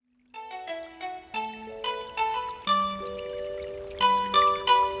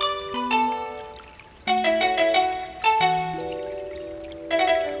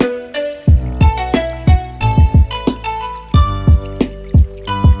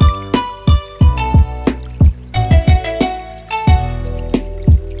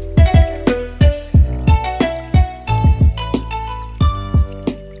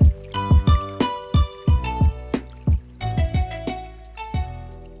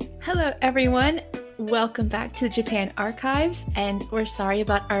Hello, everyone. Welcome back to the Japan Archives, and we're sorry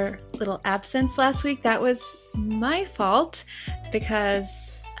about our little absence last week. That was my fault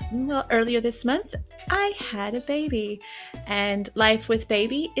because, well, earlier this month, I had a baby, and life with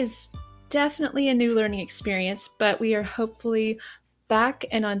baby is definitely a new learning experience, but we are hopefully back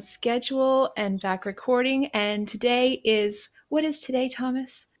and on schedule and back recording. And what is today,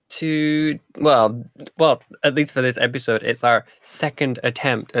 Thomas? Well, at least for this episode, it's our second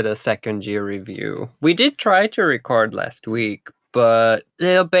attempt at a second year review. We did try to record last week, but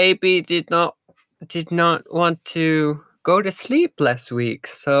little baby did not want to go to sleep last week,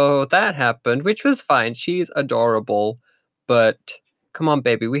 so that happened, which was fine. She's adorable, but come on,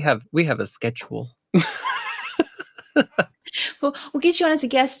 baby, we have a schedule. Well, we'll get you on as a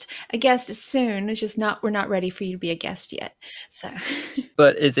guest soon. It's just we're not ready for you to be a guest yet. So,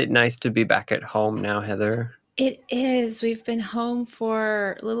 But is it nice to be back at home now, Heather? It is. We've been home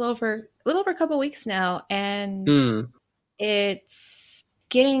for a little over a couple weeks now, and it's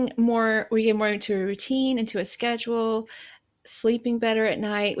getting more. We get more into a routine, into a schedule, sleeping better at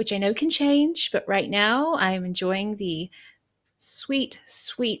night, which I know can change. But right now, I'm enjoying the sweet,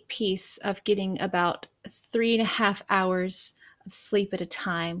 sweet peace of getting about 3.5 hours of sleep at a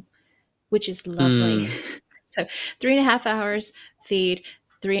time, which is lovely. So 3.5 hours feed,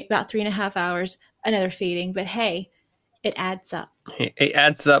 about 3.5 hours another feeding. But hey, it adds up. It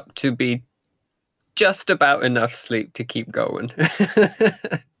adds up to be just about enough sleep to keep going.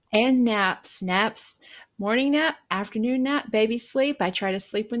 And naps, morning nap, afternoon nap, baby sleep. I try to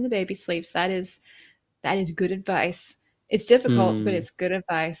sleep when the baby sleeps. That is good advice. It's difficult, but it's good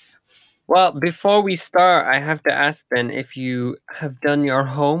advice. Well, before we start, I have to ask then if you have done your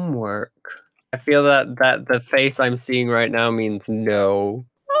homework. I feel that the face I'm seeing right now means no.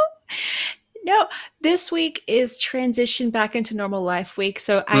 No, this week is transition back into normal life week,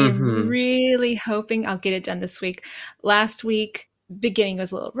 so I am really hoping I'll get it done this week. Last week, beginning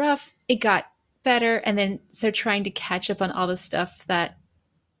was a little rough. It got better, and then so trying to catch up on all the stuff that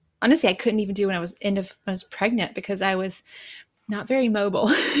honestly I couldn't even do when I was pregnant because I was not very mobile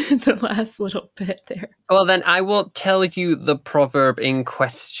the last little bit there. Well, then I will tell you the proverb in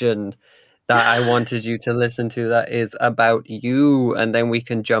question that I wanted you to listen to that is about you, and then we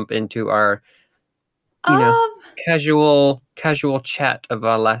can jump into our casual chat of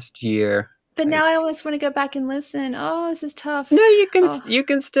our last year. But now I almost want to go back and listen. Oh, this is tough. No, you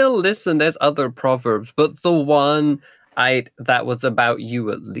can still listen. There's other proverbs, but the one that was about you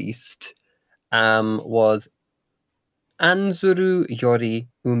at least was Anzuru yori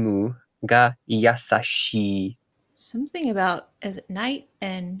umu ga yasashi. Something about, is it night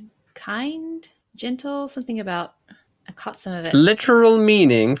and kind, gentle? Something about, I caught some of it. Literal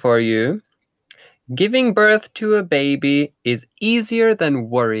meaning for you: giving birth to a baby is easier than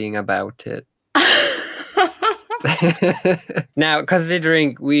worrying about it. Now,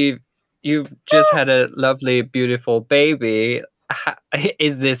 considering you've just had a lovely, beautiful baby,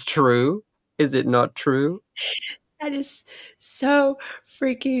 is this true? Is it not true? That is so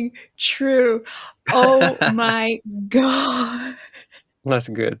freaking true. Oh my God. That's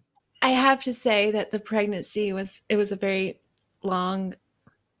good. I have to say that the pregnancy was a very long,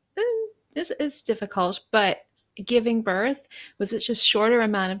 it's difficult, but giving birth was just a shorter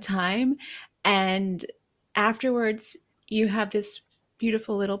amount of time. And afterwards, you have this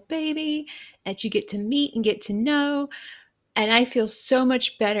beautiful little baby that you get to meet and get to know. And I feel so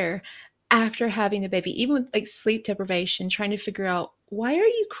much better after having the baby, even with like sleep deprivation, trying to figure out, why are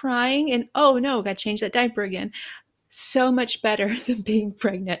you crying? And oh no, got to change that diaper again. So much better than being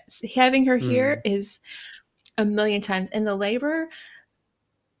pregnant. Having her here is a million times. And the labor,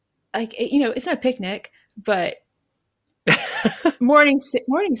 like, it's not a picnic, but morning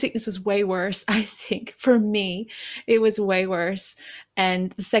sickness was way worse. I think for me, it was way worse.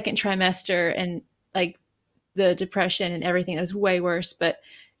 And the second trimester and like the depression and everything, it was way worse. But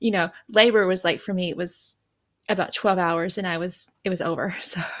labor was like, for me, it was about 12 hours and it was over.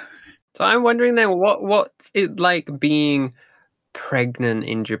 So I'm wondering then, what's it like being pregnant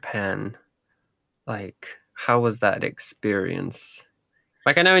in Japan? Like, how was that experience?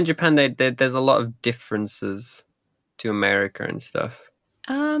 Like, I know in Japan there's a lot of differences to America and stuff.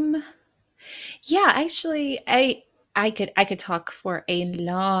 Yeah, actually, I could talk for a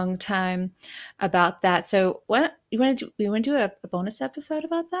long time about that. So what we want to do a bonus episode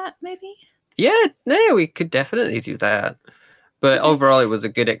about that, maybe? Yeah, we could definitely do that. But okay. Overall, it was a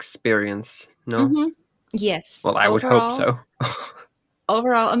good experience, no? Mm-hmm. Yes. Well, I would hope so.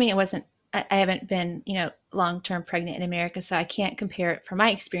 Overall, I mean, it wasn't, I haven't been, long-term pregnant in America, so I can't compare it from my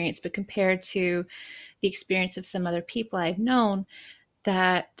experience, but compared to the experience of some other people I've known,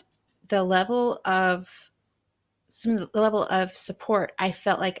 that the level of the level of support I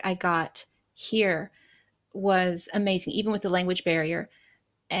felt like I got here was amazing, even with the language barrier.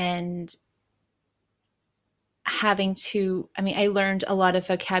 And having to, I mean, I learned a lot of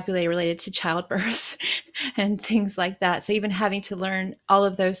vocabulary related to childbirth and things like that. So even having to learn all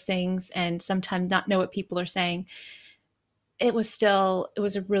of those things and sometimes not know what people are saying, it was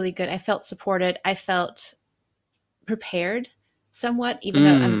a really good, I felt supported. I felt prepared somewhat, even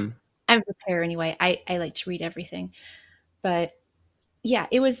though Mm. I'm prepared anyway. I like to read everything. But yeah,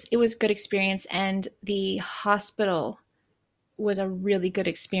 it was good experience. And the hospital was a really good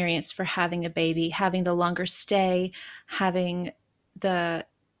experience for having a baby, having the longer stay, having the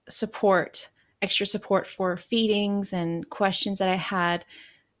support, extra support for feedings and questions that I had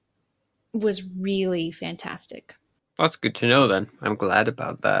was really fantastic. That's good to know then. I'm glad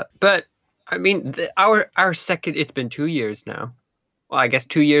about that. But I mean, our second, it's been 2 years now. Well, I guess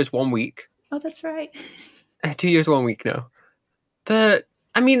 2 years, 1 week. Oh, that's right. 2 years, 1 week now. But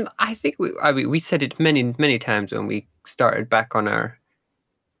I mean, I mean, we said it many, many times when we started back on our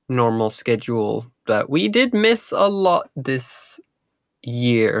normal schedule that we did miss a lot this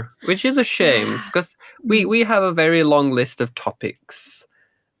year, which is a shame Yeah. because we have a very long list of topics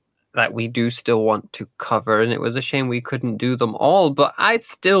that we do still want to cover, and it was a shame we couldn't do them all, but I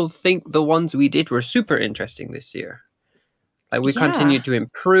still think the ones we did were super interesting this year. Like we Yeah. continued to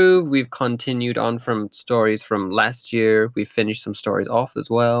improve, we've continued on from stories from last year, we finished some stories off as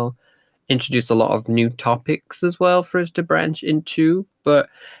well, introduced a lot of new topics as well for us to branch into. But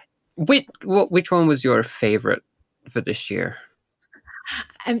which one was your favorite for this year?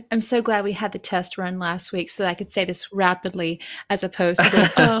 I'm so glad we had the test run last week so that I could say this rapidly as opposed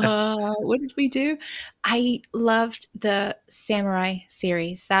to going, what did we do? I loved the Samurai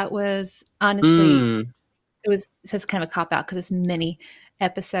series. That was honestly, Mm, it was, so it's kind of a cop out because it's many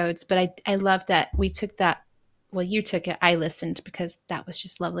episodes, but I love that we took that. Well, you took it. I listened because that was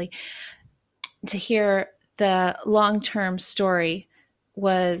just lovely to hear. The long term story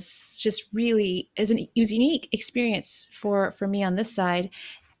was just really, it was a unique experience for me on this side,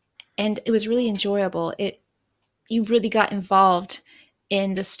 and it was really enjoyable. It You really got involved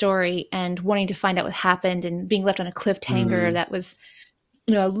in the story and wanting to find out what happened and being left on a cliffhanger mm, that was,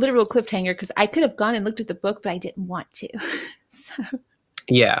 you know, a literal cliffhanger because I could have gone and looked at the book, but I didn't want to. So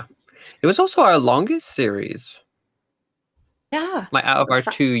yeah. It was also our longest series. yeah, Like out of our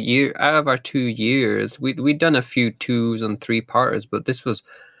 2 years, we'd done a few twos and three parters, but this was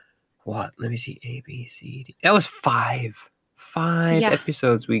what? Let me see. A, B, C, D. That was five yeah.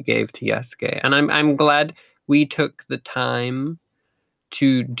 episodes we gave to Yasuke, and I'm glad we took the time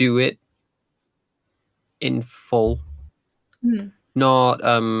to do it in full, Mm. not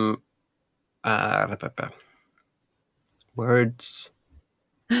words,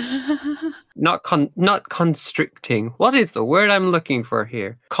 not constricting. What is the word I'm looking for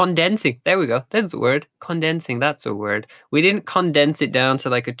here? Condensing. There we go. That's the word. Condensing. That's a word. We didn't condense it down to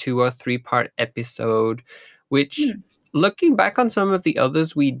like a 2 or 3 part episode, which Mm. looking back on some of the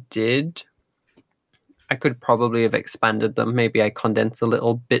others we did, I could probably have expanded them. Maybe I condensed a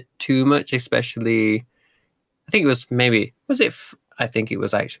little bit too much, especially I think it was maybe was it I think it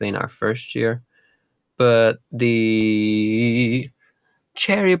was actually in our first year. But the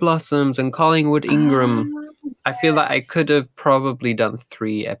Cherry Blossoms and Collingwood Ingram, Ah, I feel that I yes. could have probably done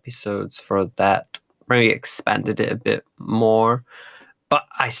 3 episodes for that, maybe expanded it a bit more. But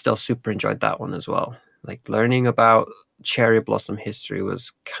I still super enjoyed that one as well. Like learning about cherry blossom history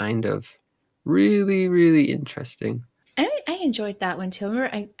was kind of really, really interesting. I enjoyed that one too. I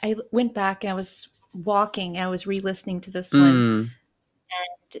remember I went back and I was walking and I was re-listening to this one.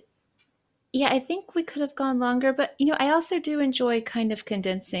 Mm, Yeah, I think we could have gone longer, but you know, I also do enjoy kind of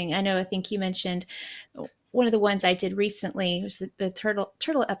condensing. I know I think you mentioned one of the ones I did recently was the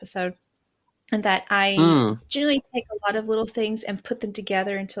turtle episode, and that I mm, generally take a lot of little things and put them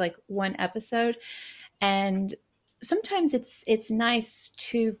together into like one episode. And sometimes it's nice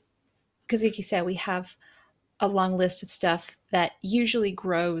to, because like you said, we have a long list of stuff that usually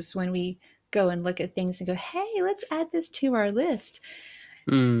grows when we go and look at things and go, hey, let's add this to our list.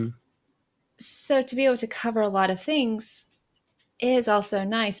 mm. So to be able to cover a lot of things is also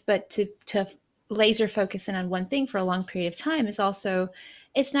nice, but to laser focus in on one thing for a long period of time is also,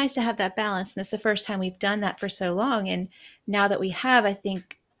 it's nice to have that balance. And it's the first time we've done that for so long. And now that we have, I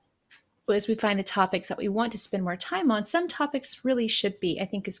think as we find the topics that we want to spend more time on, some topics really should be, I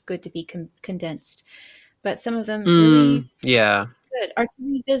think is good to be condensed, but some of them really Yeah. good are to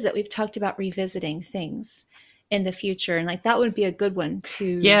revisit. We've talked about revisiting things in the future, and like that would be a good one to.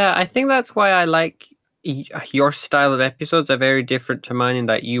 Yeah, I think that's why I like your style of episodes are very different to mine in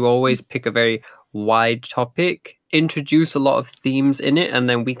that you always pick a very wide topic, introduce a lot of themes in it, and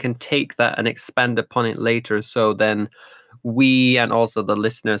then we can take that and expand upon it later. So then we and also the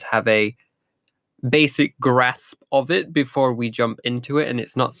listeners have a basic grasp of it before we jump into it, and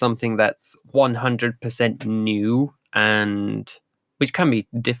it's not something that's 100% new, and which can be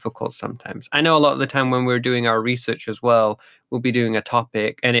difficult sometimes. I know a lot of the time when we're doing our research as well, we'll be doing a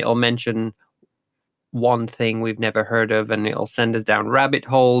topic and it'll mention one thing we've never heard of, and it'll send us down rabbit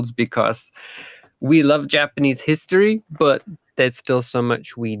holes because we love Japanese history, but there's still so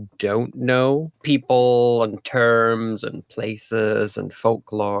much we don't know. People and terms and places and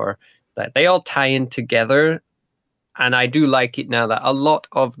folklore that they all tie in together. And I do like it now that a lot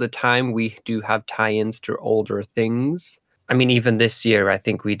of the time we do have tie-ins to older things. I mean, even this year, I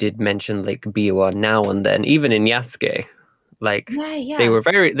think we did mention Lake Biwa now and then, even in Yasuke. Like Yeah. they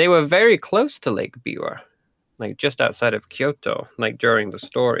were very close to Lake Biwa, like just outside of Kyoto, like during the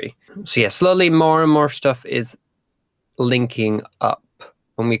story. So yeah, slowly more and more stuff is linking up,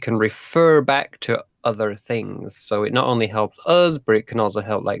 and we can refer back to other things. So it not only helps us, but it can also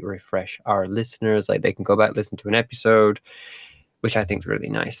help like refresh our listeners. Like they can go back listen to an episode, which I think is really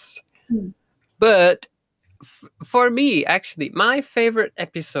nice. Mm. But for me, actually, my favorite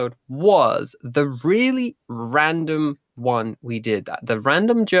episode was the really random one we did. The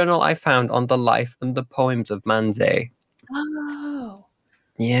random journal I found on the life and the poems of Manze. Oh.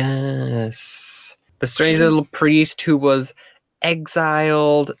 Yes. The strange little priest who was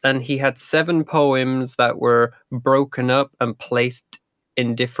exiled, and he had 7 poems that were broken up and placed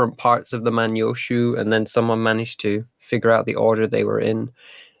in different parts of the Manyoshu, and then someone managed to figure out the order they were in,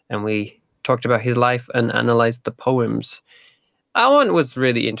 and we talked about his life and analyzed the poems. That one was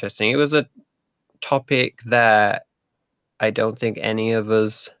really interesting. It was a topic that I don't think any of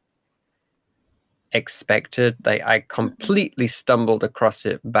us expected. I completely stumbled across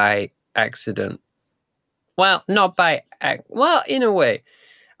it by accident. Well, not by well, in a way.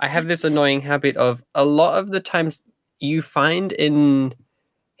 I have this annoying habit of a lot of the times you find in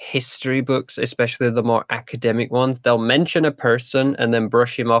history books, especially the more academic ones, they'll mention a person and then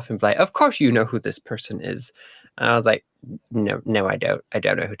brush him off and be like, of course you know who this person is. And I was like, no, I don't. I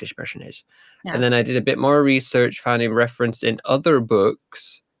don't know who this person is. Yeah. And then I did a bit more research, found him referenced in other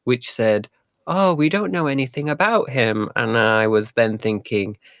books, which said, oh, we don't know anything about him. And I was then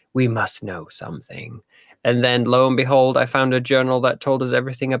thinking, we must know something. And then lo and behold, I found a journal that told us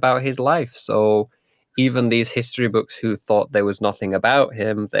everything about his life. So even these history books who thought there was nothing about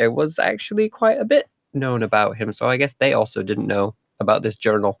him, there was actually quite a bit known about him. So I guess they also didn't know about this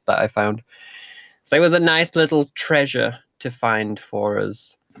journal that I found. So it was a nice little treasure to find for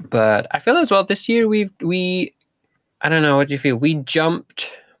us. But I feel as well this year we I don't know, what do you feel? We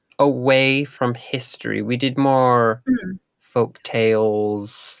jumped away from history. We did more folk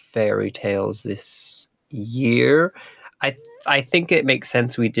tales, fairy tales this year. I think it makes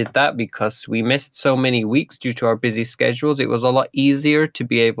sense we did that because we missed so many weeks due to our busy schedules. It was a lot easier to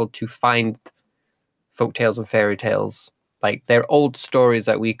be able to find folk tales and fairy tales. Like they're old stories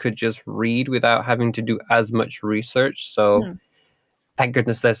that we could just read without having to do as much research. So thank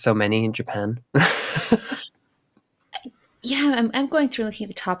goodness there's so many in Japan. Yeah, I'm going through looking at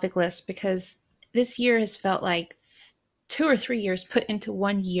the topic list because this year has felt like 2 or 3 years put into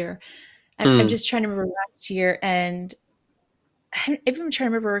 1 year. I'm just trying to remember last year, and I'm even trying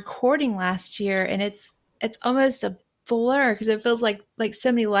to remember recording last year, and it's almost a blur because it feels like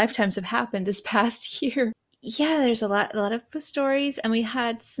so many lifetimes have happened this past year. Yeah, there's a lot of stories, and we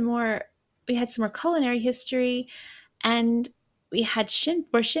had some more culinary history, and we had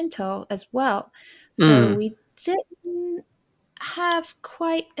more Shinto as well. So we didn't have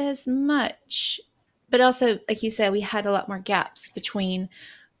quite as much, but also, like you said, we had a lot more gaps between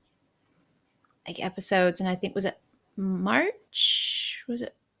like episodes, and I think was it March? Was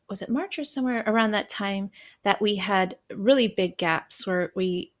it March or somewhere around that time that we had really big gaps where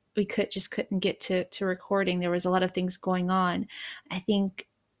we couldn't get to recording. There was a lot of things going on. I think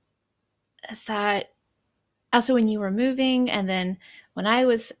is that also when you were moving, and then when I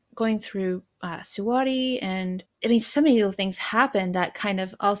was going through Suwari, and I mean, so many little things happened that kind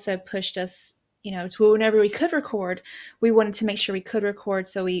of also pushed us, to whenever we could record, we wanted to make sure we could record,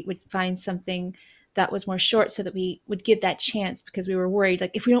 so we would find something that was more short so that we would give that chance, because we were worried,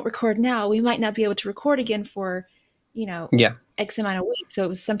 like, if we don't record now, we might not be able to record again for, X amount of weeks. So it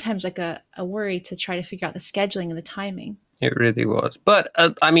was sometimes like a worry to try to figure out the scheduling and the timing. It really was. But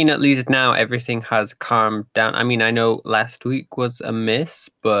I mean, at least now everything has calmed down. I mean, I know last week was a miss,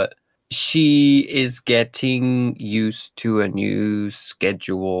 but she is getting used to a new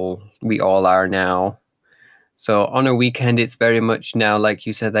schedule. We all are now. So on a weekend, it's very much now, like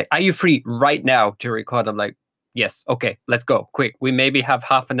you said, like, are you free right now to record? I'm like, yes, okay, let's go, quick. We maybe have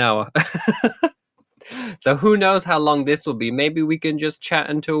half an hour. So who knows how long this will be? Maybe we can just chat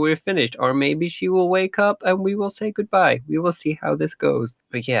until we're finished, or maybe she will wake up and we will say goodbye. We will see how this goes.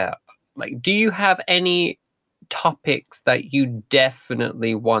 But yeah, like, do you have any topics that you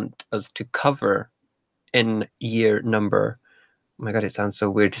definitely want us to cover in year number? Oh my God, it sounds so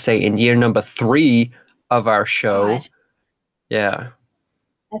weird to say in year number 3 of our show. God, Yeah.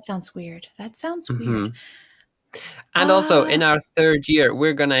 that sounds weird. That sounds hmm weird. And also, in our 3rd year,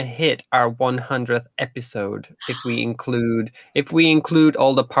 we're gonna hit our 100th episode if we include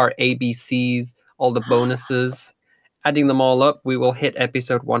all the part ABCs, all the bonuses, adding them all up, we will hit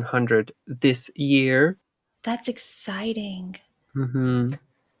episode 100 this year. That's exciting. hmm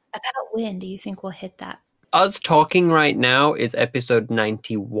About when do you think we'll hit that? Us talking right now is episode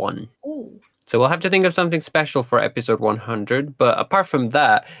 91. Oh, So we'll have to think of something special for episode 100. But apart from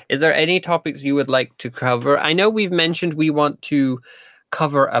that, is there any topics you would like to cover? I know we've mentioned we want to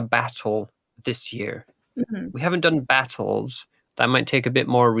cover a battle this year. mhm. We haven't done battles. That might take a bit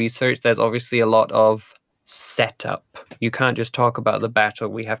more research. There's obviously a lot of setup. You can't just talk about the battle.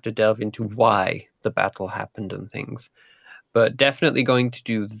 We have to delve into why the battle happened and things. But definitely going to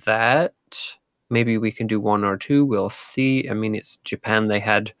do that. Maybe we can do 1 or 2. We'll see. I mean, it's Japan. They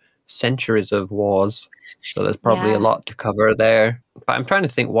had centuries of wars. So there's probably a Yeah. lot to cover there. But I'm trying to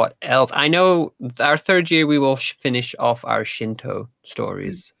think what else. I know our 3rd year we will finish off our Shinto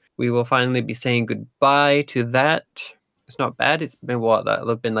stories. We will finally be saying goodbye to that. It's not bad. It's been what? That'll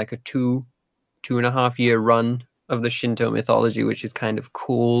have been like a 2.5 year run of the Shinto mythology, which is kind of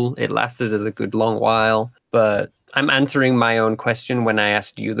cool. It lasted as a good long while. But I'm answering my own question when I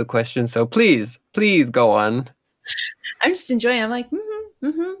asked you the question. So please go on. I'm just enjoying. I'm like,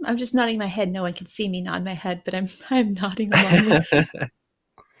 I'm just nodding my head. No one can see me nod my head, but I'm nodding along with you.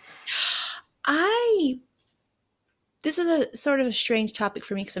 This is a sort of a strange topic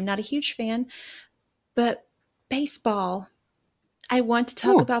for me because I'm not a huge fan, but baseball. I want to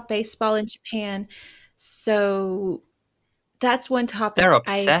talk Ooh, about baseball in Japan. So that's one they're topic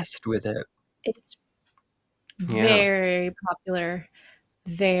obsessed with it. it's Yeah. very popular.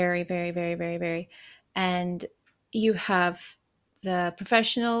 Very, very, very, very, very. And you have the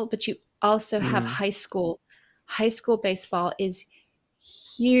professional, but you also have Mm. high school. High school baseball is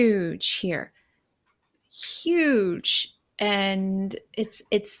huge here. Huge. And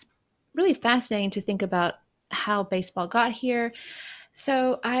it's really fascinating to think about how baseball got here.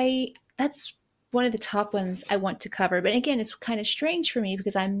 So I that's one of the top ones I want to cover. But again, it's kind of strange for me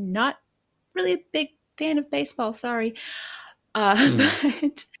because I'm not really a big fan of baseball. Sorry. Mm.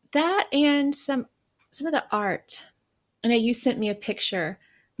 But that and some of the art. I know you sent me a picture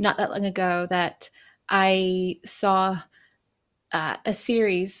not that long ago that I saw a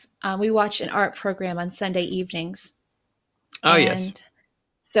series. We watched an art program on Sunday evenings, Oh, yes. and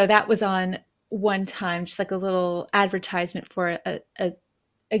so that was on one time, just like a little advertisement for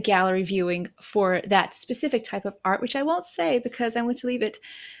a gallery viewing for that specific type of art, which I won't say because I want to leave it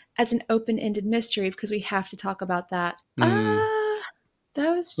as an open-ended mystery because we have to talk about that. Mm.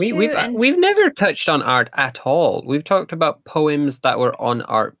 Those We, two we've uh, and we've never touched on art at all. We've talked about poems that were on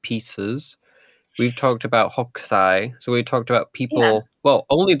art pieces. We've talked about hokusai. So we talked about yeah, people. Well,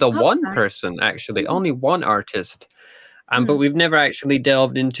 only the one outside. person actually, Mhm, only one artist. But mhm, we've never actually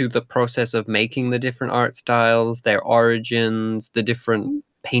delved into the process of making the different art styles, their origins, the different mhm.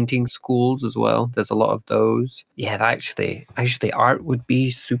 painting schools as well. There's a lot of those. Yeah, actually, art would be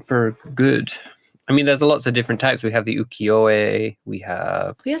super good. I mean, there's lots of different types. We have the ukiyo-e. We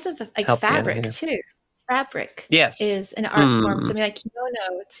have We also have like help me out fabric here. too. Fabric Yes. is an art form. Hmm. Something like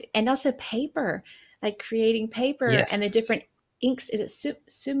kimono, and also paper, like creating paper and the Yes. different inks. Is it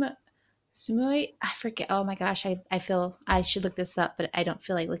sumoi? I forget. Oh my gosh, I feel I should look this up, but I don't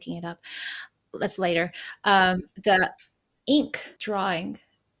feel like looking it up. That's later. The ink drawing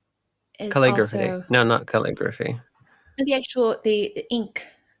is Calligraphy. also No, not calligraphy. the actual the ink.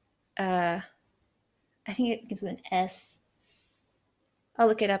 Uh, I think it begins with an S. I'll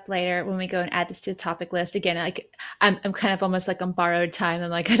look it up later when we go and add this to the topic list. Again, like I'm kind of almost like on borrowed time. I'm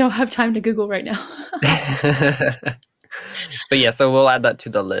like, I don't have time to Google right now. But yeah, so we'll add that to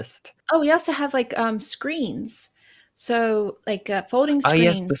the list. Oh, we also have like screens. So like folding Oh,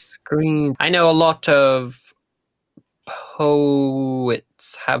 yes, the screens. screen. I know a lot of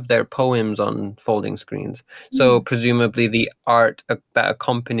poets have their poems on folding screens. So Mm. presumably the art that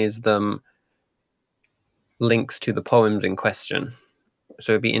accompanies them links to the poems in question.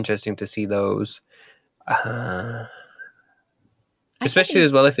 So it'd be interesting to see those. Uh, I can't Especially think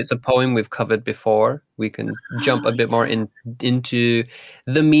as well if it's a poem we've covered before, we can jump oh, a bit more into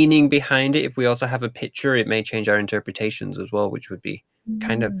the meaning behind it. If we also have a picture, it may change our interpretations as well, which would be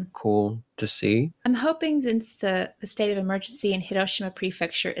kind of yeah. cool to see. I'm hoping since the state of emergency in Hiroshima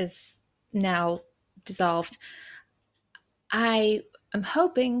Prefecture is now dissolved, I am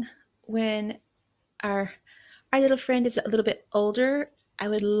hoping when our our little friend is a little bit older, I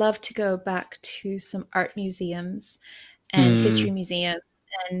would love to go back to some art museums and history Hmm. museums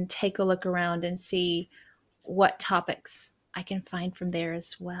and take a look around and see what topics I can find from there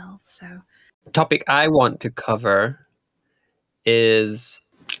as well. So, Topic I want to cover is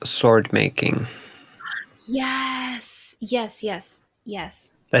sword making. yes, yes, yes,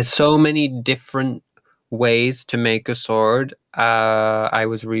 yes. There's so many different ways to make a sword. I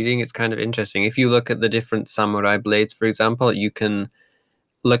was reading, it's kind of interesting. If you look at the different samurai blades, for example, you can,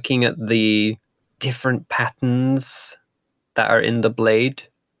 looking at the different patterns that are in the blade,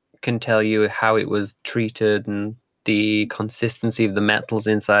 can tell you how it was treated and the consistency of the metals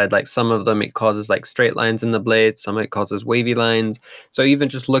inside. Like some of them, it causes like straight lines in the blade, some it causes wavy lines. So even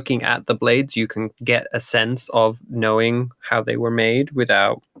just looking at the blades, you can get a sense of knowing how they were made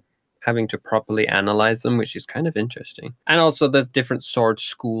without having to properly analyze them, which is kind of interesting. And also, there's different sword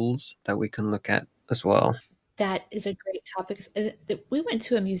schools that we can look at as well. That is a great topic. We went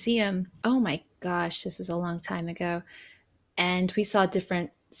to a museum. Oh my gosh, this is a long time ago. And we saw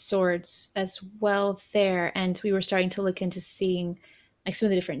different swords as well there. And we were starting to look into seeing like some of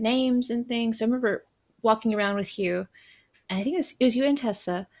the different names and things. So I remember walking around with you, and I think it was you and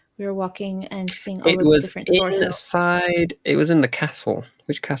Tessa. We were walking and seeing all It of the was different sword hills. inside, it was in the castle.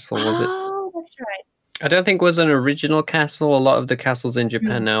 Which castle was it? Oh, that's right. I don't think it was an original castle. A lot of the castles in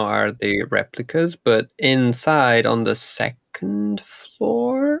Japan Mm. now are the replicas, but inside on the second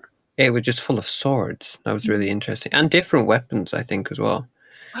floor, it was just full of swords. That was really Mm. interesting. And different weapons, I think, as well.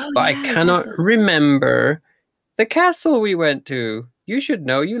 Oh But I yeah, we had cannot the remember the castle we went to. You should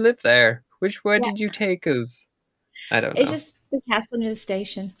know, you live there. Which way yeah. did you take us? I don't It's know. just the castle near the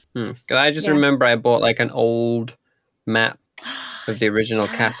station. 'Cause I just Yeah. remember I bought like an old map of the original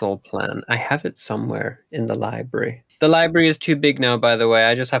Yeah. castle plan. I have it somewhere in the library. The library is too big now, by the way.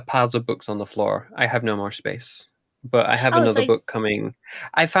 I just have piles of books on the floor. I have no more space. But I have Oh, it's another like book coming.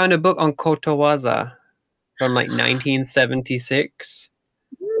 I found a book on Kotowaza from like 1976.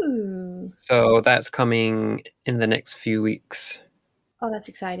 ooh. So that's coming in the next few weeks, Oh, that's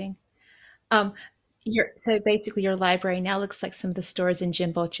exciting. Um, your so basically your library now looks like some of the stores in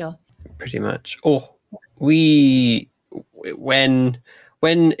Jimbocho. pretty much. Oh, we when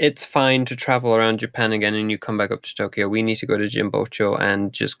when it's fine to travel around Japan again and you come back up to Tokyo, we need to go to Jimbocho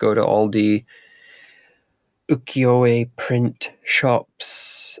and just go to all the ukiyo-e print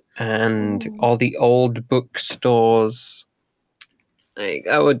shops and Oh, all the old bookstores. Like,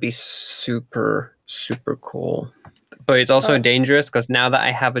 that would be super, super cool. But it's also oh, dangerous because now that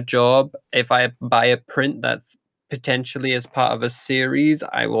I have a job, if I buy a print that's potentially as part of a series,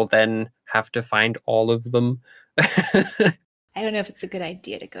 I will then have to find all of them. I don't know if it's a good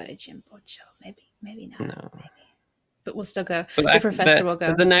idea to go to Jimbocho. Maybe not. No. Maybe, but we'll still go. But The professor will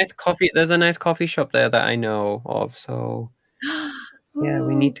there's go. a nice coffee. There's a nice coffee shop there that I know of. So yeah,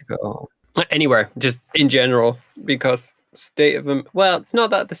 we need Ooh. to go anywhere, just in general, because well, it's not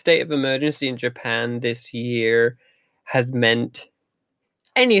that the state of emergency in Japan this year has meant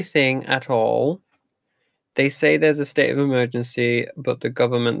anything at all. They say there's a state of emergency, but the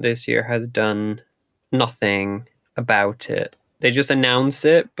government this year has done nothing about it. They just announce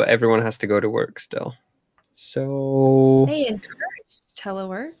it, but everyone has to go to work still. So They encouraged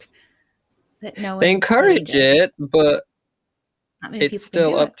telework that no they employee encourage does. it, but Not many it's people can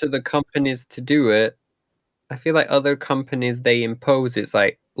still do up it. to the companies to do it. I feel like other companies they impose it's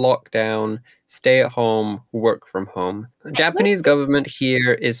like lockdown, stay at home, work from home. The Well, Japanese government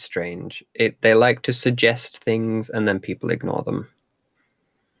here is strange. They like to suggest things and then people ignore them.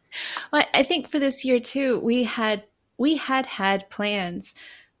 I think for this year too, we had plans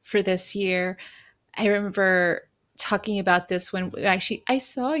for this year. I remember talking about this when actually I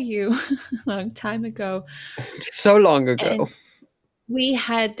saw you a long time ago, So long ago. and we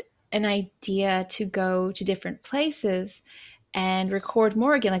had an idea to go to different places and record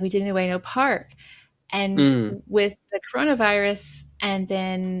more again, like we did in Ueno Park. And Mm, with the coronavirus, and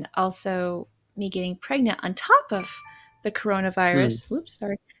then also me getting pregnant on top of the mm. coronavirus. Whoops,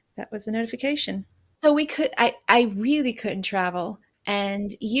 sorry, that was a notification. So I really couldn't travel,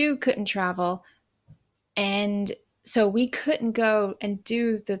 and you couldn't travel, and so we couldn't go and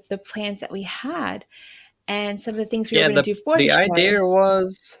do the plans that we had and some of the things we were Yeah, going to do for the the show. idea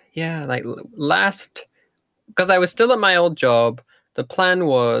was, yeah, like last, because I was still at my old job. The plan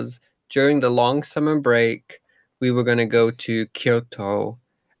was during the long summer break, we were going to go to Kyoto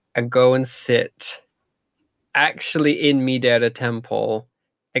and go and sit actually in Midera Temple,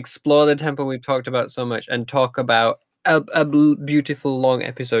 explore the temple we've talked about so much, and talk about a beautiful long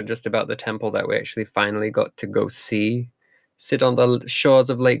episode just about the temple that we actually finally got to go see. Sit on the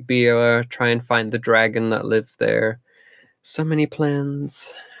shores of Lake Biwa, try and find the dragon that lives there. So many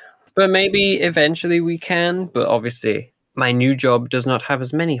plans. But maybe eventually we can, but obviously my new job does not have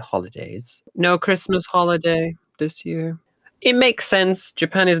as many holidays. No Christmas holiday this year. It makes sense.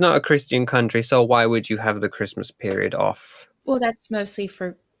 Japan is not a Christian country, so why would you have the Christmas period off? Well, that's mostly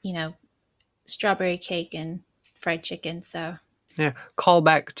for, strawberry cake and fried chicken. So, Yeah, call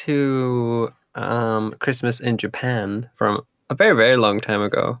back to Christmas in Japan from a very, very long time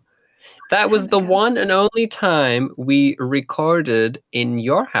ago. That was the one and only time we recorded in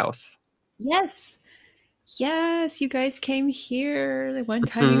your house. Yes. Yes, you guys came here. The one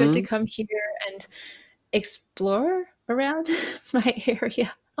time you got to come here and explore around my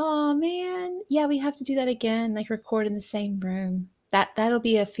area. Oh man. Yeah, we have to do that again, like record in the same room. That'll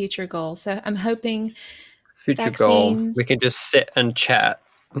be a future goal. So I'm hoping Future goal. vaccines. We can just sit and chat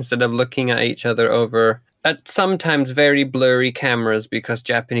instead of looking at each other over at sometimes very blurry cameras because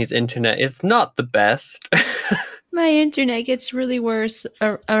Japanese internet is not the best. My internet gets really worse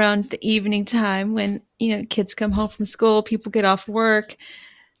around the evening time when, kids come home from school, people get off work,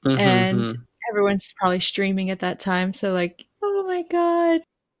 and everyone's probably streaming at that time. So like, oh my God.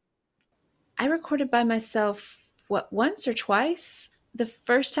 I recorded by myself, once or twice? The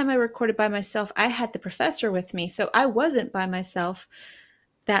first time I recorded by myself, I had the professor with me, so I wasn't by myself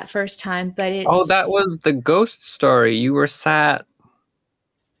that first time, but Oh, that it's was the ghost story. You were sat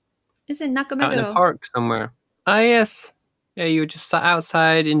in out in a Nakameguro. park somewhere. Ah, yes. Yeah, you just sat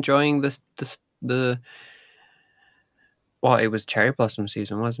outside enjoying the. Well, it was cherry blossom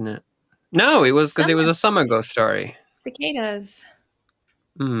season, wasn't it? No, it was because it was Summer a summer ghost story. cicadas.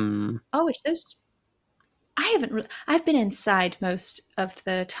 Hmm. Oh, it's those. I've been inside most of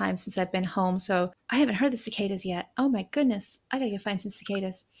the time since I've been home, so I haven't heard the cicadas yet. Oh my goodness. I gotta go find some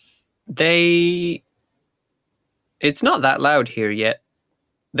cicadas. It's not that loud here yet.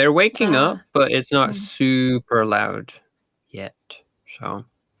 They're waking up, Ah, but it's not mm, super loud yet. So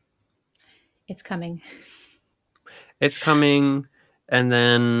it's coming. it's coming, and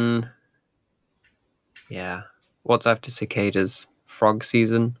then yeah. What's after cicadas? Frog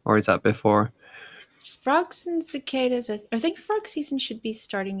season, or is that before? Frogs and cicadas. I think frog season should be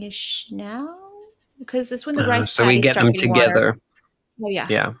starting ish now because it's when the rice So we paddies get start them getting water. together. Oh yeah,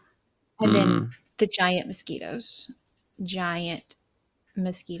 Yeah. and then Mm. the giant mosquitoes. Giant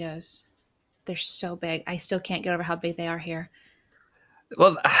mosquitoes. They're so big. I still can't get over how big they are here.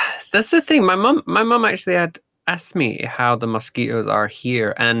 Well, that's the thing. My mom actually had asked me how the mosquitoes are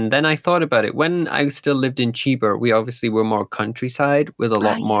here, and then I thought about it. When I still lived in Chiba, we obviously were more countryside with a Ah,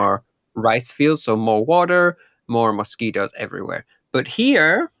 lot yeah. more rice fields, so more water, more mosquitoes everywhere. But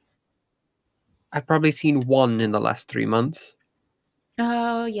here, I've probably seen one in the last 3 months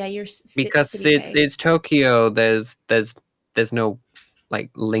Oh yeah, you're because city it's based. Tokyo. There's no like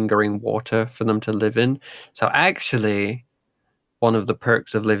lingering water for them to live in. So actually, one of the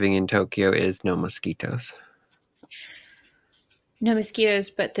perks of living in Tokyo is no mosquitoes. No mosquitoes,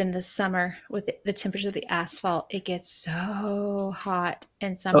 but then the summer with the temperature of the asphalt, it gets so hot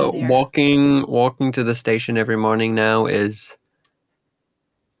in summer Oh, there. walking to the station every morning now it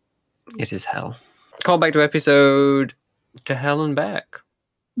is hell. Call back to episode to hell and back.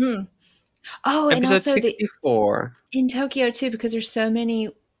 Hmm. Oh, and Episode also 64. in Tokyo too, because there's so many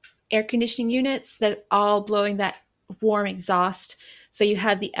air conditioning units that all blowing that warm exhaust. So you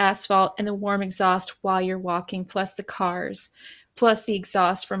have the asphalt and the warm exhaust while you're walking, plus the cars, plus the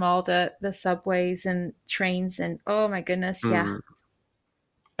exhaust from all the subways and trains. And oh my goodness, yeah. Hmm.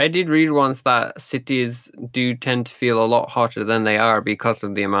 I did read once that cities do tend to feel a lot hotter than they are because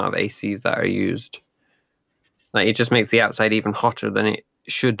of the amount of ACs that are used. Like it just makes the outside even hotter than it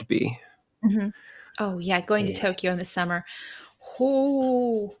should be. Mm-hmm. Oh yeah, going to Yeah. Tokyo in the summer.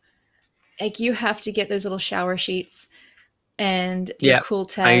 Oh, like you have to get those little shower sheets and your Yeah, cool I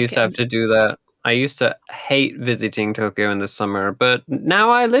tech used to have and to do that. I used to hate visiting Tokyo in the summer, but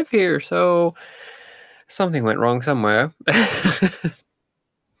now I live here, so something went wrong somewhere.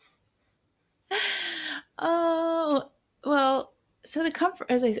 oh well. So the comfort,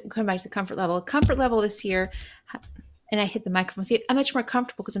 as I come back to the comfort level this year, and I hit the microphone. See, I'm much more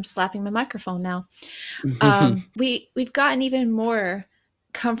comfortable because I'm slapping my microphone now. We've gotten even more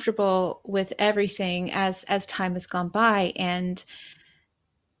comfortable with everything as time has gone by, and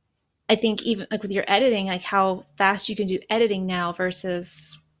I think even like with your editing, like how fast you can do editing now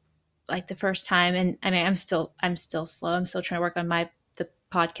versus like the first time. And I mean, I'm still slow. I'm still trying to work on the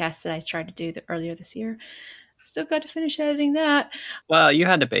podcast that I tried to do earlier this year. Still got to finish editing that. Well, you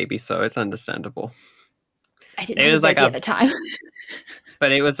had a baby, so it's understandable. I didn't have a baby at the time.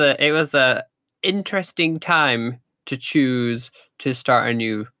 But it was a interesting time to choose to start a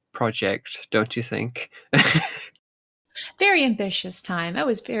new project, don't you think? Very ambitious time. I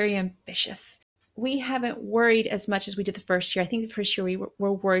was very ambitious. We haven't worried as much as we did the first year. I think the first year we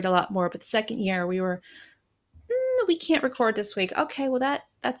were worried a lot more, but the second year we were, we can't record this week. Okay, well that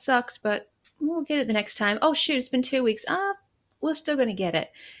sucks, but we'll get it the next time. Oh shoot, it's been 2 weeks. We're still gonna get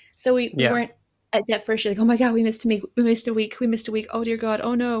it. So we weren't at that first year like, oh my god, we missed a week, we missed a week. Oh dear God,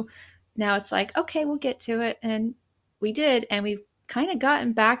 oh no. Now it's like, okay, we'll get to it, and we did, and we've kind of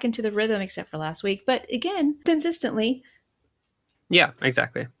gotten back into the rhythm, except for last week. But again, consistently. Yeah,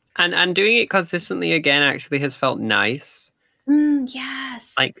 exactly. And doing it consistently again actually has felt nice.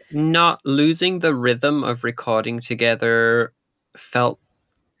 Yes. Like not losing the rhythm of recording together felt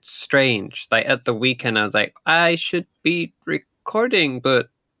strange. Like at the weekend, I was like, I should be recording, but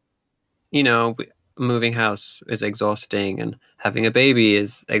you know, moving house is exhausting, and having a baby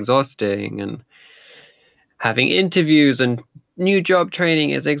is exhausting, and having interviews and new job training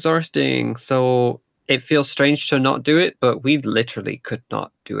is exhausting. So it feels strange to not do it, but we literally could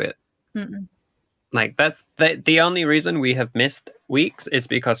not do it. Mm-mm. Like that's the only reason we have missed weeks is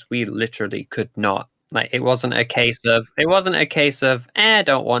because we literally could not. Like it wasn't a case of I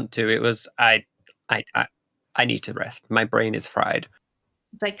don't want to. It was I need to rest. My brain is fried.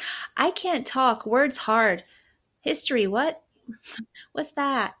 It's like, I can't talk. Words hard. History, what? What's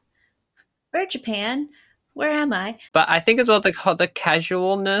that? Where Japan? Where am I? But I think as well the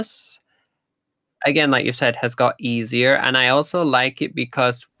casualness, again, like you said, has got easier. And I also like it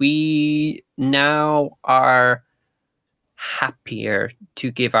because we now are happier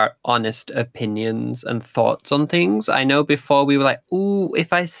to give our honest opinions and thoughts on things. I know before we were like, ooh,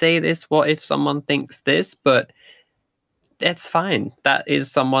 if I say this, what if someone thinks this? But that's fine. That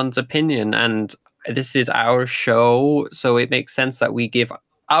is someone's opinion, and this is our show, so it makes sense that we give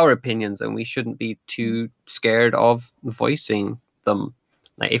our opinions, and we shouldn't be too scared of voicing them.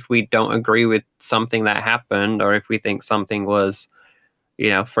 Like if we don't agree with something that happened, or if we think something was,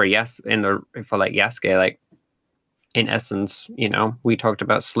 for like Yasuke, like in essence, we talked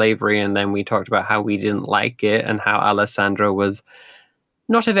about slavery, and then we talked about how we didn't like it, and how Alessandro was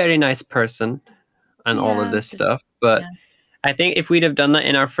not a very nice person, and all of this stuff. But I think if we'd have done that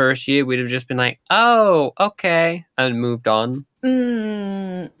in our first year, we'd have just been like, oh, okay, and moved on.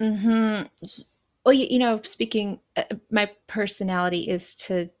 Mm-hmm. Well, speaking, my personality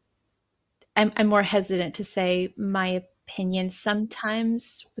is I'm more hesitant to say my opinion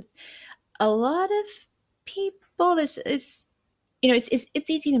sometimes. With a lot of people, it's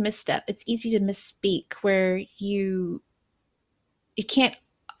easy to misstep. It's easy to misspeak where you can't,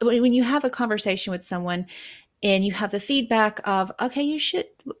 when you have a conversation with someone and you have the feedback of, okay,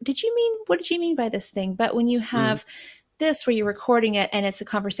 what did you mean by this thing? But when you have this where you're recording it and it's a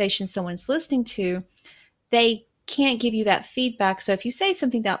conversation someone's listening to, they can't give you that feedback. So if you say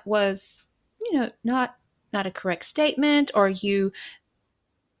something that was, not a correct statement, or you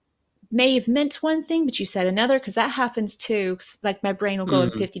may have meant one thing but you said another, because that happens too. Like my brain will go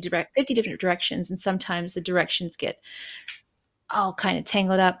in 50 different directions, and sometimes the directions get all kind of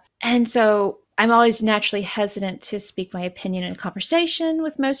tangled up. And so I'm always naturally hesitant to speak my opinion in a conversation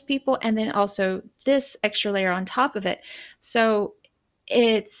with most people, and then also this extra layer on top of it. So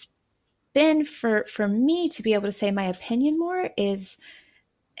it's been for me to be able to say my opinion more is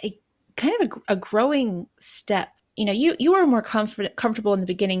a kind of a growing step. You were more comfortable in the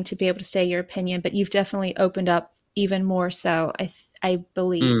beginning to be able to say your opinion, but you've definitely opened up even more so, I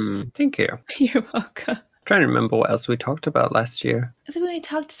believe. Thank you. You're welcome. I'm trying to remember what else we talked about last year. So we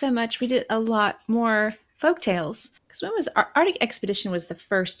talked so much, we did a lot more folktales. Because when was Arctic Expedition was the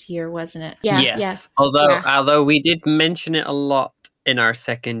first year, wasn't it? Yeah. Yes. Although we did mention it a lot in our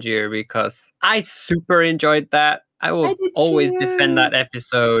second year, because I super enjoyed that. I will always defend that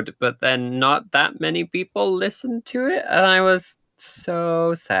episode, but then not that many people listened to it, and I was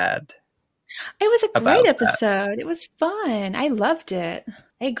so sad. It was a great episode. It was fun. I loved it.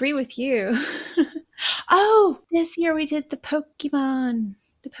 I agree with you. Oh, this year we did the Pokemons.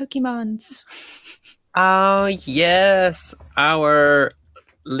 Oh, yes. Our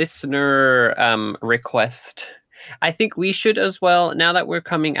listener request. I think we should as well, now that we're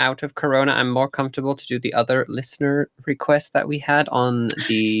coming out of Corona, I'm more comfortable to do the other listener request that we had on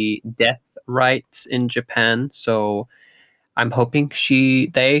the death rights in Japan. So I'm hoping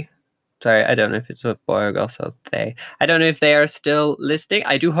they Sorry, I don't know if it's a boy or girl, so they. I don't know if they are still listing.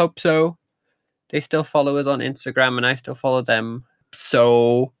 I do hope so. They still follow us on Instagram, and I still follow them.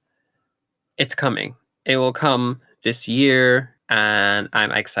 So it's coming. It will come this year, and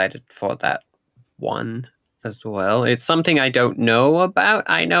I'm excited for that one as well. It's something I don't know about.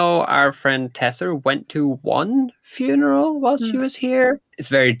 I know our friend Tessa went to one funeral while she was here. It's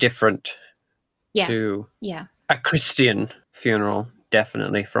very different Yeah. to Yeah. a Christian funeral,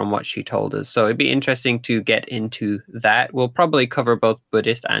 definitely, from what she told us. So it'd be interesting to get into that. We'll probably cover both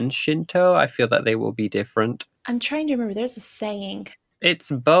Buddhist and Shinto. I feel that they will be different. I'm trying to remember. There's a saying. It's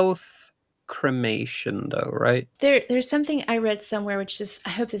both cremation, though, right? There's something I read somewhere, which is,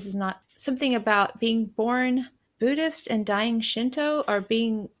 I hope this is not something about being born Buddhist and dying Shinto, or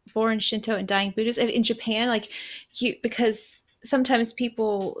being born Shinto and dying Buddhist in Japan. Like, because sometimes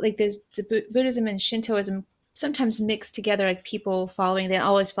people, like, there's the Buddhism and Shintoism sometimes mixed together, like people following, they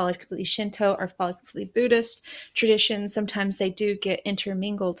always follow completely Shinto or follow completely Buddhist traditions. Sometimes they do get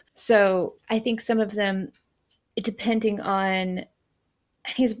intermingled. So I think some of them, depending on,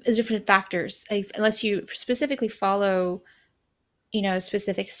 I think it's different factors. Unless you specifically follow, a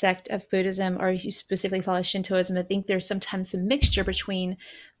specific sect of Buddhism, or you specifically follow Shintoism, I think there's sometimes a mixture between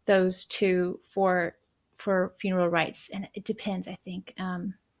those two for funeral rites, and it depends. I think.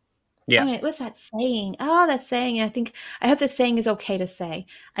 Yeah. Oh, wait, what's that saying? Oh, that saying. I hope that saying is okay to say.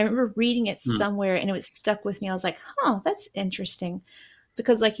 I remember reading it somewhere, and it was stuck with me. I was like, "Huh, that's interesting,"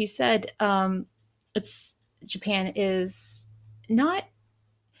 because, like you said, it's Japan is not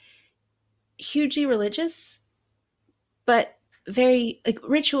hugely religious, but very, like,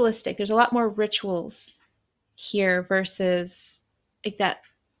 ritualistic. There's a lot more rituals here versus, like, that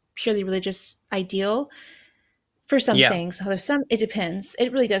purely religious ideal for some Yeah. things. There's some, it depends.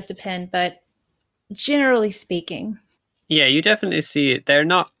 It really does depend, but generally speaking. Yeah, you definitely see it. They're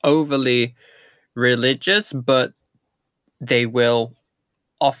not overly religious, but they will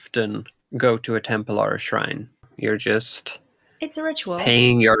often go to a temple or a shrine. You're just It's a ritual.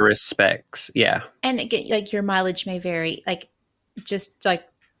 paying your respects. Yeah. And again, like, your mileage may vary. Like, just like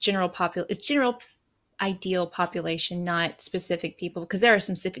it's general ideal population, not specific people, because there are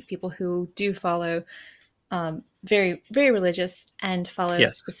some specific people who do follow, very, very religious and follow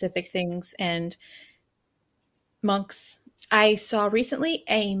Yes. specific things, and monks. I saw recently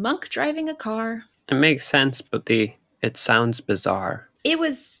a monk driving a car. It makes sense, but it sounds bizarre. It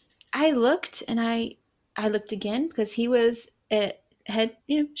was, I looked, and I looked again, because he was a head,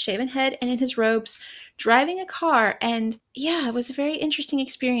 shaven head and in his robes, driving a car. And yeah, it was a very interesting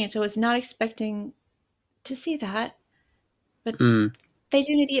experience. I was not expecting to see that, but they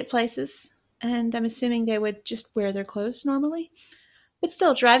do need to get places, and I'm assuming they would just wear their clothes normally. But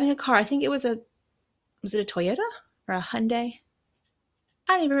still, driving a car. I think it was was it a Toyota or a Hyundai?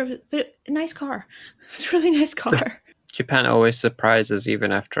 I don't even remember, but a nice car. It was a really nice car. Japan always surprises,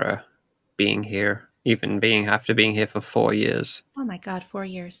 even after being here, after being here for 4 years. Oh my God, 4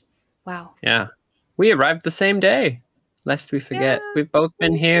 years. Wow. Yeah. We arrived the same day, lest we forget. Yeah. We've both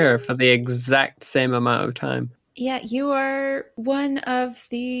been here for the exact same amount of time. Yeah, you are one of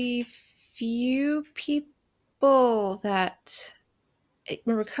the few people that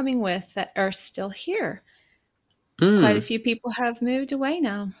we're coming with that are still here. Quite a few people have moved away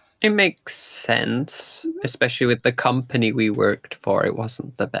now. It makes sense, especially with the company we worked for. It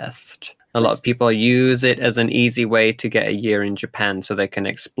wasn't the best. A lot of people use it as an easy way to get a year in Japan so they can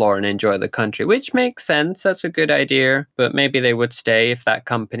explore and enjoy the country, which makes sense. That's a good idea. But maybe they would stay if that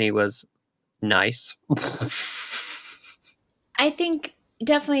company was nice. I think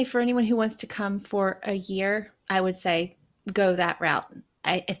definitely for anyone who wants to come for a year, I would say go that route.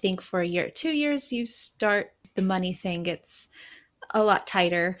 I think for a year, 2 years, you start, the money thing gets a lot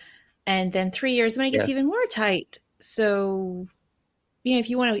tighter. And then 3 years, the money gets even more tight. So, if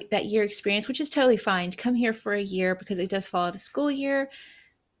you want that year experience, which is totally fine, come here for a year, because it does follow the school year.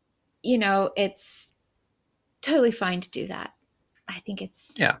 It's totally fine to do that. I think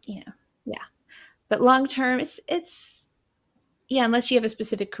it's, yeah. But long term, it's, yeah, unless you have a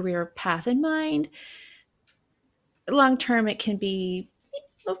specific career path in mind, long term, it can be,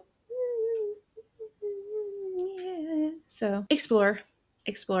 yeah. So explore.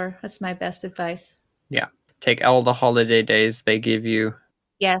 That's my best advice. Yeah. Take all the holiday days they give you.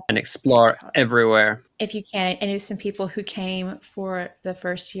 Yes. And explore everywhere. If you can. I knew some people who came for the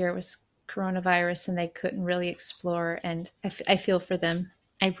first year. It was coronavirus, and they couldn't really explore. And I feel for them.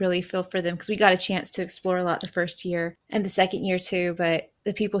 I really feel for them, because we got a chance to explore a lot the first year and the second year too. But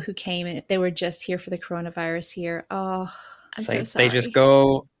the people who came, and they were just here for the coronavirus year. Oh, I'm so sorry. They just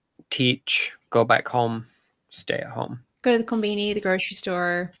go teach, go back home, stay at home. Go to the konbini, the grocery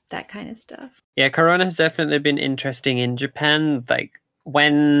store, that kind of stuff. Yeah, Corona has definitely been interesting in Japan. Like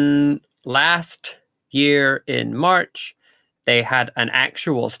when last year in March, they had an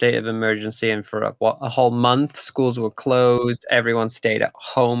actual state of emergency, and for a whole month, schools were closed. Everyone stayed at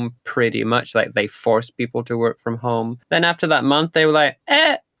home pretty much. Like they forced people to work from home. Then after that month, they were like,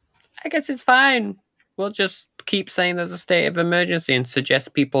 I guess it's fine. We'll just keep saying there's a state of emergency and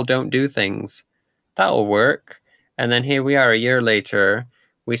suggest people don't do things. That'll work. And then here we are a year later.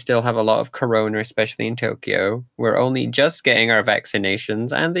 We still have a lot of corona, especially in Tokyo. We're only just getting our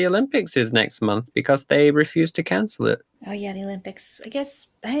vaccinations, and the Olympics is next month because they refuse to cancel it. Oh yeah, the Olympics. I guess,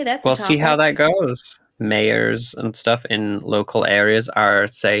 hey, that's We'll a topic. see how that goes. Mayors and stuff in local areas are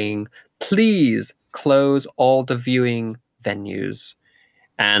saying, please close all the viewing venues.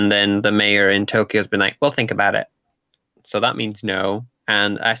 And then the mayor in Tokyo has been like, well, think about it. So that means no.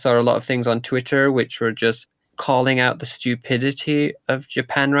 And I saw a lot of things on Twitter which were just calling out the stupidity of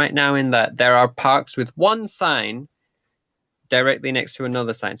Japan right now, in that there are parks with one sign directly next to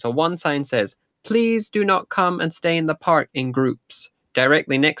another sign. So one sign says, please do not come and stay in the park in groups,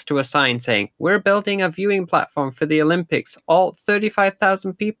 directly next to a sign saying, we're building a viewing platform for the Olympics. All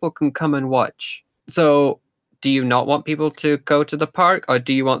 35,000 people can come and watch. So do you not want people to go to the park, or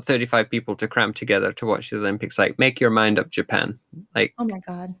do you want 35 people to cram together to watch the Olympics? Like, make your mind up, Japan. Like, oh my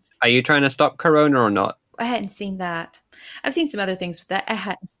God. Are you trying to stop corona or not? I hadn't seen that. I've seen some other things, but that I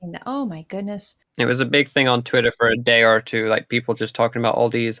hadn't seen that. Oh my goodness. It was a big thing on Twitter for a day or two, like people just talking about all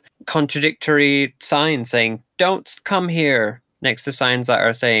these contradictory signs saying, don't come here, next to signs that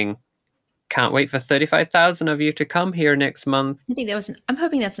are saying, can't wait for 35,000 of you to come here next month. I think that was I'm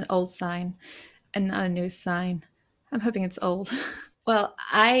hoping that's an old sign and not a new sign. I'm hoping it's old. Well,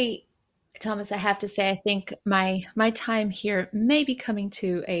 Thomas, I have to say, I think my time here may be coming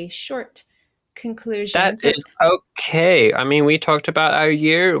to a short conclusion. That is okay. I mean, we talked about our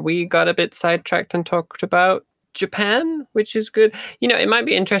year. We got a bit sidetracked and talked about Japan, which is good. You know, it might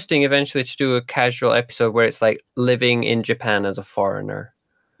be interesting eventually to do a casual episode where it's like living in Japan as a foreigner.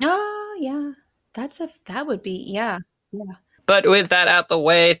 Oh, yeah. That would be, yeah. But with that out the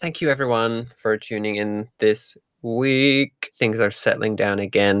way, thank you everyone for tuning in this week. Things are settling down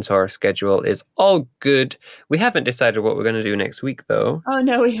again, so our schedule is all good. We haven't decided what we're going to do next week, though. Oh,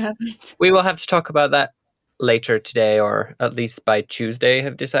 no, we haven't. We will have to talk about that later today, or at least by Tuesday,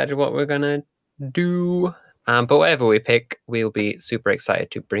 have decided what we're going to do. But whatever we pick, we'll be super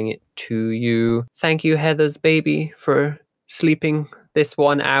excited to bring it to you. Thank you, Heather's baby, for sleeping this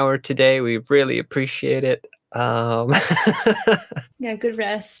 1 hour today. We really appreciate it. Yeah, good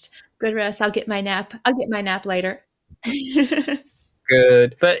rest. I'll get my nap later.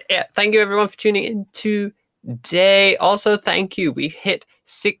 Good. But yeah, thank you everyone for tuning in today. Also, thank you. We hit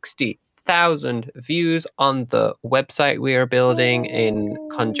 60,000 views on the website we are building in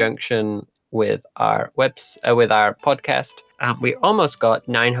conjunction with our podcast. We almost got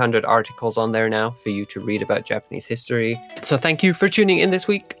 900 articles on there now for you to read about Japanese history. So thank you for tuning in this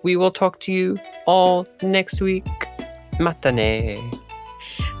week. We will talk to you all next week. Mata ne.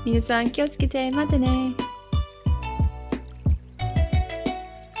 皆さん気をつけて、またね。